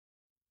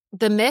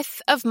The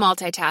Myth of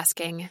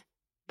Multitasking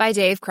by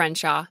Dave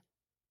Crenshaw.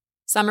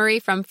 Summary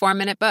from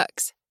 4-Minute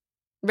Books.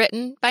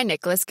 Written by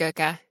Nicholas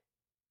Goeke.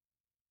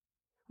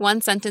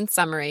 One-sentence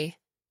summary.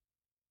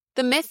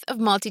 The myth of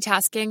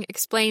multitasking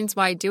explains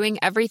why doing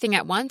everything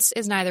at once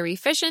is neither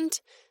efficient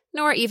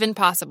nor even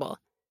possible,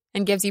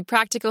 and gives you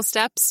practical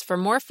steps for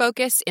more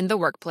focus in the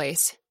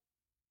workplace.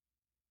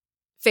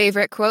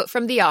 Favorite quote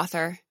from the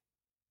author.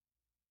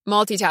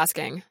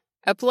 Multitasking.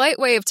 A polite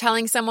way of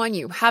telling someone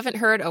you haven't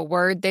heard a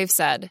word they've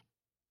said.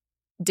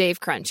 Dave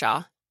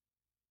Crenshaw.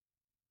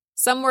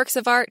 Some works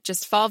of art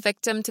just fall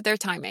victim to their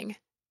timing.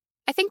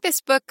 I think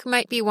this book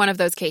might be one of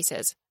those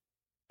cases.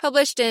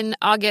 Published in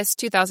August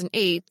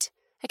 2008,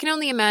 I can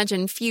only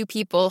imagine few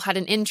people had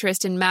an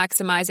interest in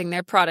maximizing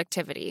their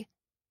productivity.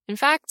 In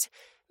fact,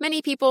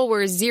 many people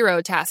were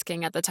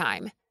zero-tasking at the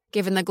time,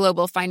 given the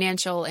global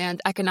financial and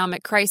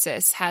economic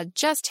crisis had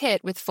just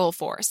hit with full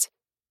force.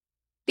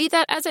 Be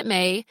that as it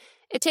may,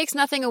 it takes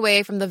nothing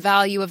away from the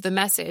value of the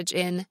message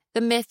in The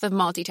Myth of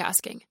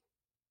Multitasking.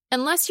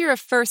 Unless you're a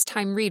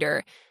first-time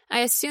reader, I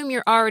assume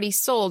you're already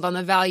sold on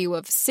the value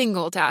of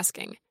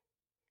single-tasking.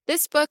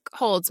 This book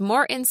holds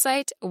more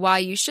insight why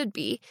you should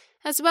be,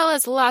 as well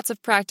as lots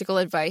of practical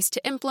advice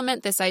to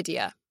implement this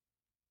idea.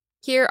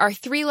 Here are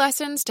 3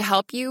 lessons to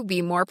help you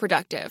be more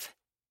productive.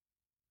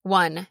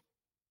 1.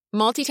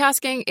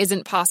 Multitasking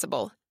isn't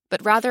possible,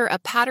 but rather a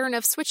pattern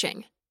of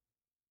switching.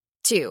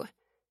 2.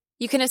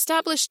 You can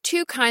establish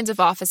 2 kinds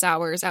of office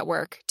hours at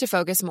work to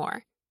focus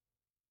more.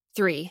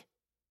 3.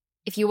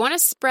 If you want to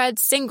spread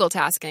single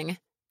tasking,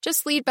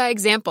 just lead by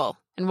example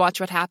and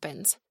watch what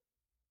happens.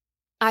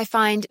 I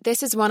find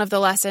this is one of the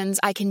lessons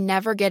I can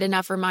never get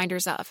enough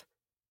reminders of.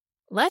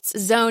 Let's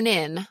zone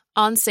in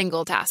on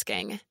single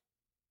tasking.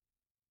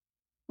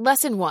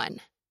 Lesson 1.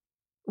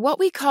 What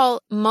we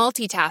call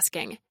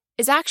multitasking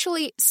is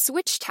actually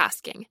switch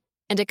tasking,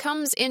 and it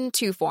comes in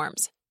 2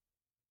 forms.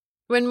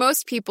 When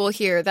most people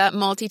hear that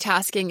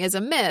multitasking is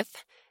a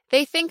myth,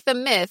 they think the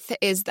myth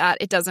is that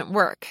it doesn't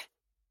work.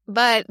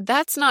 But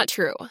that's not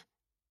true.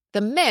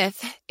 The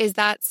myth is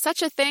that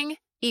such a thing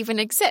even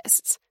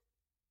exists.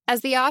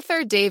 As the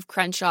author Dave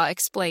Crenshaw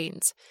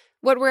explains,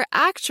 what we're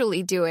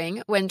actually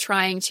doing when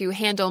trying to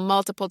handle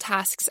multiple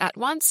tasks at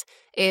once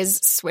is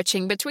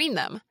switching between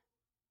them.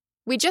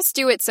 We just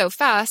do it so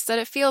fast that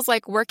it feels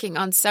like working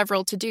on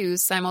several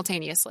to-dos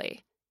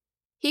simultaneously.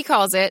 He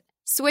calls it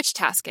switch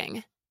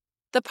tasking.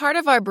 The part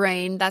of our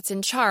brain that's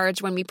in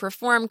charge when we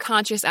perform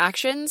conscious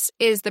actions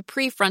is the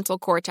prefrontal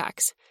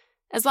cortex.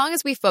 As long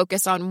as we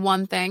focus on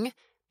one thing,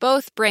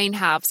 both brain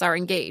halves are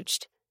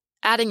engaged.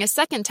 Adding a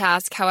second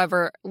task,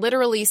 however,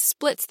 literally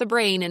splits the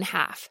brain in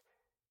half.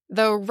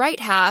 The right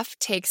half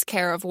takes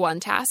care of one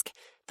task,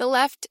 the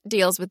left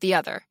deals with the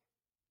other.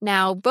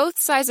 Now, both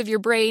sides of your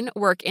brain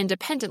work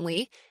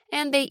independently,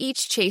 and they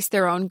each chase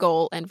their own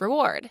goal and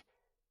reward.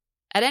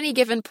 At any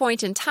given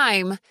point in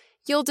time,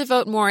 you'll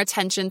devote more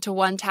attention to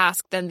one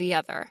task than the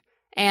other,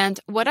 and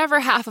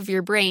whatever half of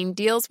your brain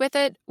deals with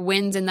it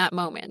wins in that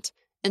moment,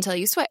 until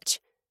you switch.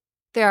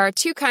 There are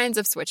 2 kinds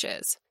of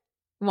switches.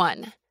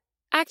 1.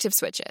 Active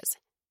switches.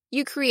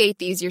 You create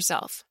these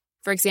yourself.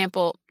 For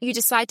example, you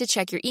decide to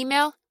check your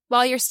email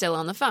while you're still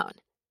on the phone.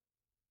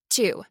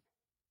 2.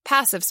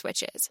 Passive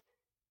switches.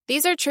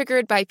 These are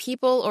triggered by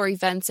people or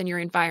events in your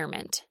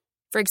environment.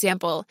 For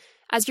example,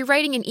 as you're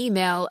writing an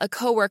email, a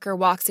coworker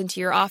walks into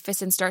your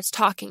office and starts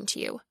talking to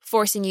you,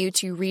 forcing you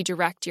to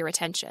redirect your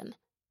attention.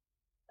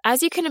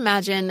 As you can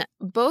imagine,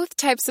 both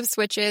types of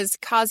switches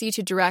cause you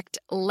to direct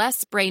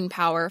less brain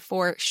power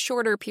for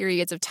shorter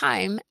periods of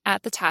time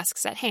at the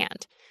tasks at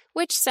hand,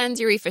 which sends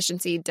your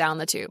efficiency down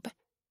the tube.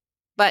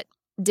 But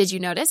did you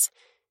notice?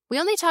 We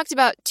only talked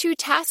about 2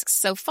 tasks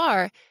so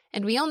far,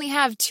 and we only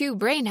have 2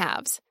 brain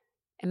halves.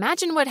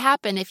 Imagine what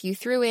happened if you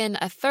threw in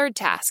a 3rd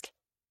task.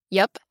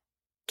 Yup,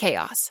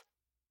 chaos.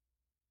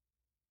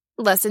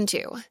 Lesson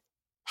 2.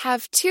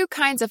 Have 2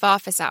 kinds of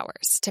office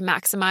hours to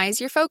maximize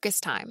your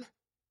focus time.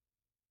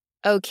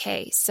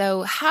 Okay,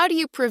 so how do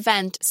you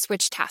prevent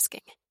switch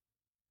tasking?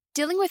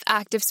 Dealing with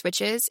active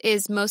switches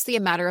is mostly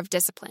a matter of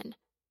discipline.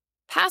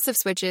 Passive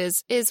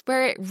switches is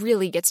where it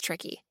really gets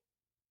tricky.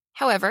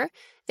 However,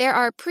 there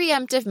are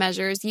preemptive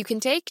measures you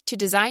can take to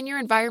design your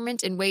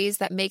environment in ways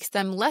that makes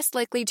them less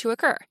likely to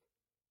occur.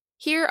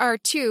 Here are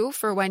 2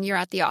 for when you're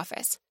at the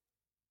office.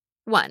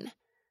 1.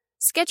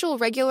 Schedule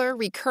regular,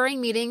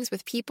 recurring meetings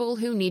with people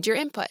who need your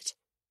input.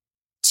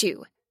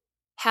 2.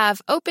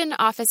 Have open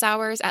office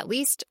hours at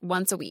least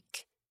once a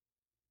week.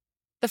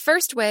 The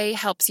first way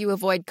helps you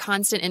avoid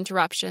constant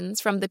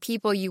interruptions from the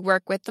people you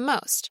work with the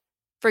most.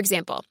 For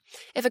example,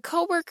 if a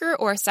coworker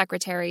or a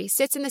secretary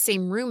sits in the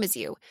same room as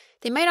you,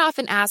 they might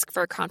often ask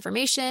for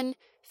confirmation,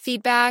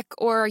 feedback,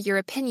 or your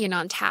opinion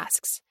on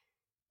tasks.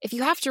 If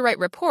you have to write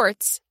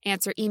reports,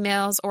 answer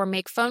emails, or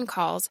make phone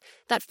calls,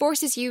 that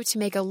forces you to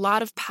make a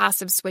lot of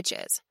passive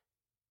switches.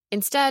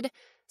 Instead,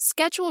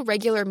 schedule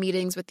regular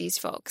meetings with these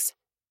folks.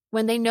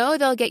 When they know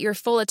they'll get your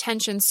full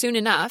attention soon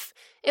enough,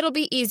 it'll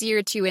be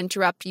easier to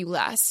interrupt you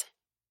less.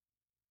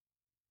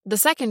 The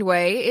second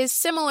way is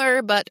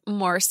similar but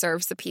more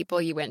serves the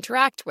people you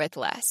interact with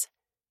less.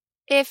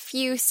 If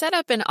you set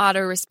up an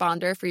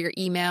autoresponder for your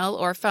email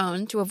or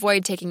phone to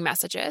avoid taking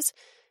messages,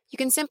 you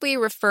can simply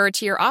refer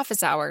to your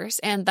office hours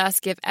and thus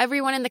give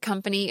everyone in the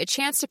company a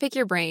chance to pick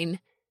your brain,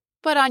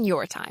 but on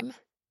your time.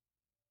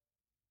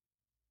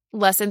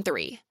 Lesson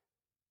 3.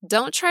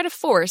 Don't try to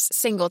force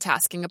single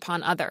tasking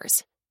upon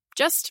others.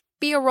 Just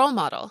be a role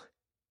model.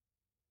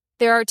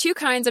 There are 2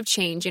 kinds of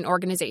change in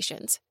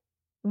organizations.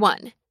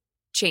 1.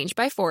 Change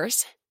by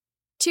force.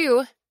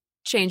 2.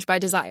 Change by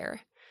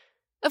desire.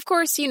 Of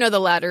course, you know the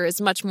latter is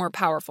much more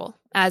powerful,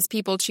 as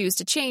people choose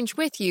to change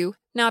with you,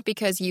 not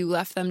because you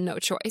left them no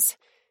choice.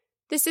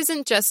 This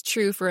isn't just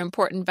true for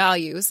important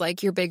values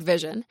like your big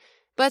vision,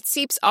 but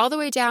seeps all the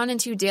way down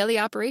into daily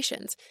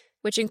operations,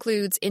 which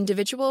includes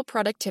individual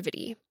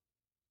productivity.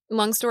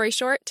 Long story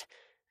short,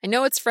 I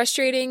know it's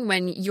frustrating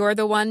when you're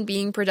the one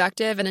being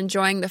productive and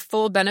enjoying the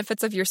full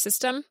benefits of your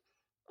system,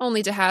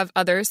 only to have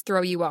others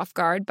throw you off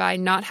guard by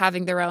not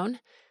having their own.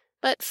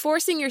 But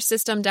forcing your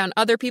system down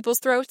other people's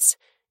throats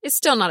is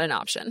still not an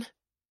option.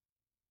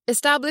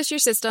 Establish your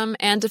system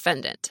and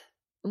defend it.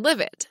 Live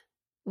it.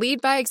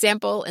 Lead by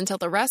example until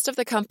the rest of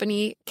the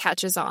company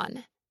catches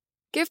on.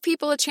 Give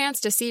people a chance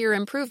to see your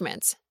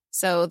improvements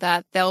so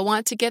that they'll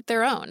want to get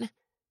their own.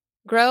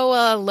 Grow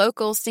a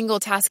local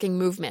single-tasking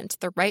movement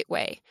the right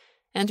way,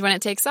 and when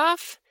it takes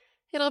off,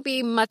 it'll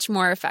be much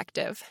more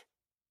effective.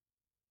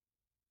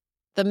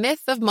 The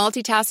myth of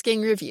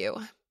multitasking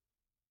review.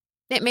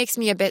 It makes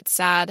me a bit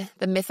sad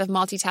the myth of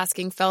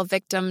multitasking fell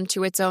victim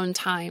to its own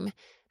time,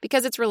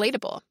 because it's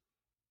relatable.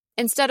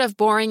 Instead of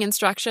boring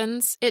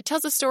instructions, it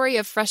tells a story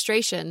of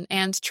frustration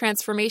and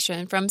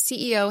transformation from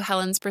CEO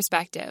Helen's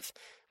perspective,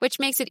 which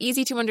makes it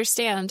easy to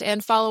understand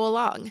and follow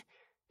along.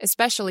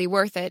 Especially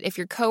worth it if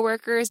your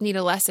coworkers need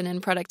a lesson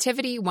in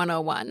Productivity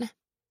 101.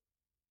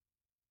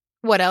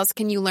 What else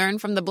can you learn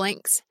from the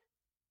blinks?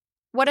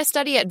 What a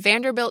study at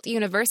Vanderbilt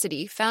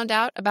University found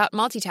out about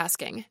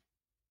multitasking.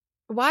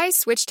 Why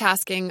switch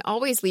tasking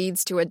always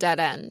leads to a dead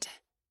end.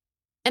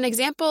 An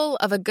example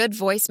of a good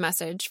voice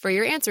message for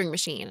your answering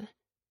machine.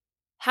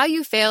 How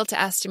you fail to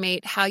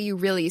estimate how you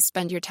really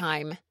spend your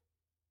time.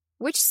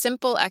 Which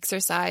simple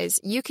exercise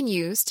you can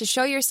use to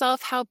show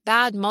yourself how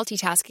bad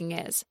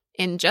multitasking is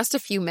in just a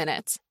few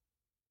minutes.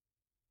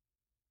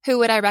 Who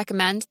would I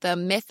recommend the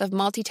myth of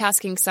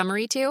multitasking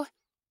summary to?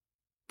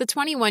 The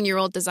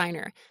 21-year-old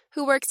designer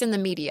who works in the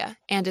media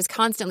and is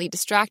constantly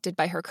distracted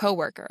by her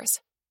coworkers.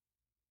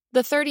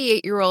 The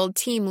 38-year-old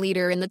team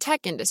leader in the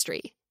tech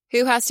industry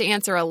who has to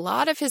answer a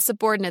lot of his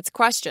subordinates'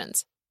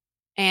 questions.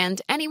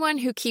 And anyone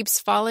who keeps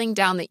falling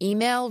down the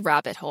email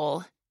rabbit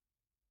hole.